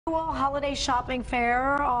Well, holiday shopping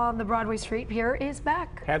fair on the Broadway Street Pier is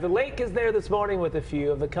back. Heather Lake is there this morning with a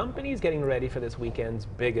few of the companies getting ready for this weekend's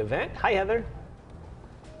big event. Hi, Heather.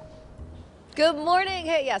 Good morning.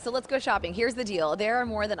 Hey, yeah, so let's go shopping. Here's the deal. There are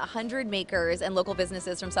more than 100 makers and local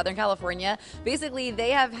businesses from Southern California. Basically,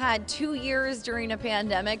 they have had 2 years during a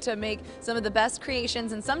pandemic to make some of the best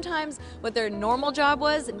creations, and sometimes what their normal job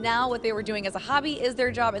was, now what they were doing as a hobby is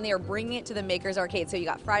their job, and they are bringing it to the Makers Arcade. So you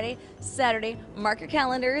got Friday, Saturday, mark your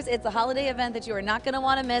calendars. It's a holiday event that you are not going to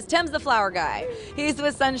want to miss. Tim's the flower guy. He's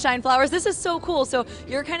with Sunshine Flowers. This is so cool. So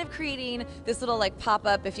you're kind of creating this little like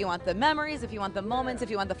pop-up if you want the memories, if you want the moments,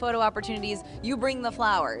 if you want the photo opportunities. You bring the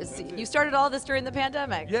flowers. You started all this during the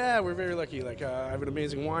pandemic. Yeah, we're very lucky. Like I have an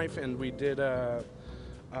amazing wife, and we did.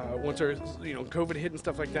 Once our, COVID hit and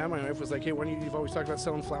stuff like that, my wife was like, "Hey, why don't you've always talked about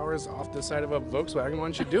selling flowers off the side of a Volkswagen? Why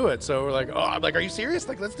don't you do it?" So we're like, "Oh, I'm like, are you serious?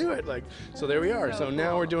 Like, let's do it!" Like, so there we are. So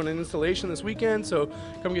now we're doing an installation this weekend. So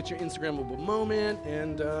come get your Instagrammable moment,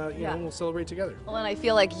 and we'll celebrate together. Well, and I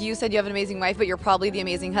feel like you said you have an amazing wife, but you're probably the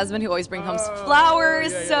amazing husband who always brings home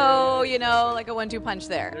flowers. Like a 1-2 punch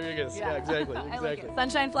there. There you go. Yeah, exactly. I like it.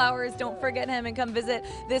 Sunshine Flowers. Don't forget him and come visit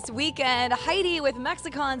this weekend. Heidi with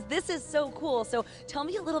Mexicans. This is so cool. So tell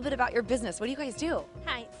me a little bit about your business. What do you guys do?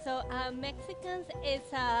 Hi, so Mexicans is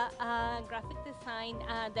a graphic design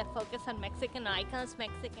that focuses on Mexican icons,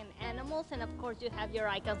 Mexican animals, and of course you have your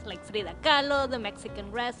icons like Frida Kahlo, the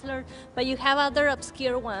Mexican wrestler, but you have other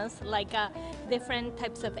obscure ones like different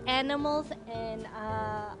types of animals and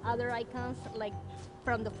other icons like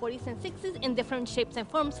from the 40s and 60s in different shapes and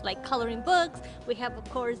forms, like coloring books. We have, of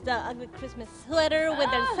course, the ugly Christmas sweater with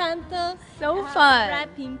El Santo. So fun.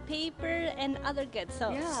 Wrapping paper and other goods.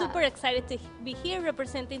 So super excited to be here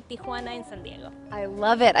representing Tijuana and San Diego. I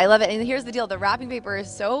love it. I love it. And here's the deal. The wrapping paper is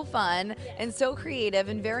so fun and so creative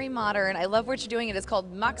and very modern. I love what you're doing. It is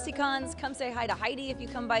called Mexicans. Come say hi to Heidi if you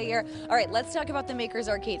come by here. All right, let's talk about the Makers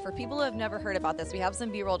Arcade. For people who have never heard about this, we have some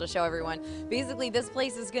B-roll to show everyone. Basically, this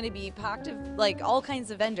place is going to be packed of like all kinds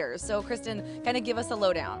of vendors. So Kristen, kind of give us a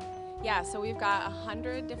lowdown. Yeah, so we've got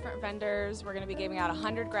 100 different vendors. We're going to be giving out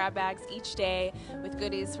 100 grab bags each day with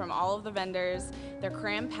goodies from all of the vendors. They're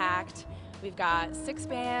cram-packed. We've got 6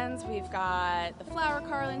 bands. We've got the flower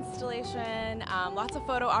carl installation, lots of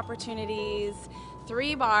photo opportunities,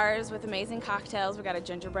 3 bars with amazing cocktails. We've got a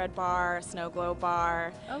gingerbread bar, a snow globe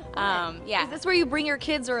bar. Okay. Is this where you bring your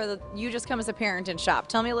kids, or you just come as a parent and shop?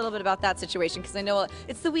 Tell me a little bit about that situation, because I know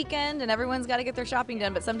it's the weekend and everyone's got to get their shopping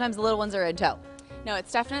done, but sometimes the little ones are in tow. No,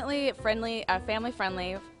 it's definitely friendly, family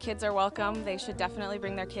friendly. Kids are welcome. They should definitely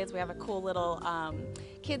bring their kids. We have a cool little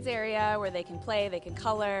kids area where they can play, they can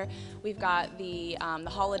color. We've got the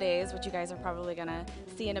holidays, which you guys are probably gonna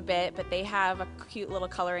see in a bit, but they have a cute little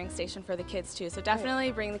coloring station for the kids too. So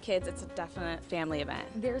definitely bring the kids. It's a definite family event.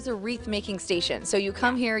 There's a wreath making station. So you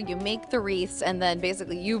come here, you make the wreaths, and then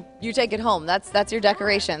basically you take it home. That's your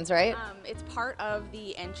decorations, right? It's part of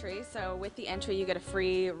the entry. So with the entry, you get a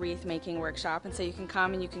free wreath making workshop, and so you can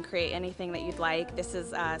come and you can create anything that you'd like. This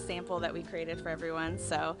is a sample that we created for everyone.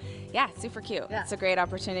 So yeah, super cute. Yeah. It's a great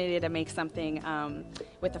opportunity to make something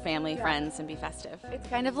with the family, friends, and be festive. It's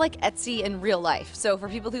kind of like Etsy in real life. So for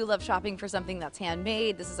people who love shopping for something that's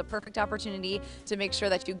handmade, this is a perfect opportunity to make sure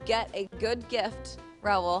that you get a good gift.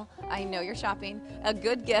 Raul, I know you're shopping. A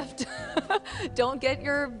good gift. Don't get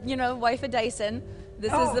your, wife a Dyson.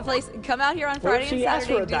 This is the place. Come out here on Friday and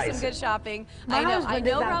Saturday, do some good shopping. I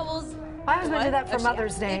know Raul's. My husband did that for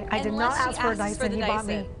Mother's Day. I did not ask for a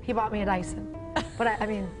Dyson. He bought me a Dyson. But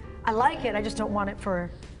I like it. I just don't want it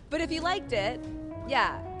for. But if you liked it,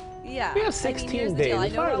 yeah. We have 16 days. I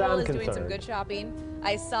know Raul is doing some good shopping.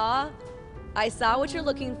 I saw what you're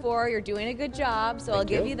looking for. You're doing a good job, so I'll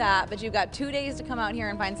give you that. But you've got 2 days to come out here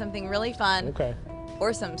and find something really fun. Okay.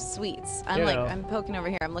 Or some sweets. I'm poking over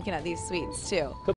here. I'm looking at these sweets too.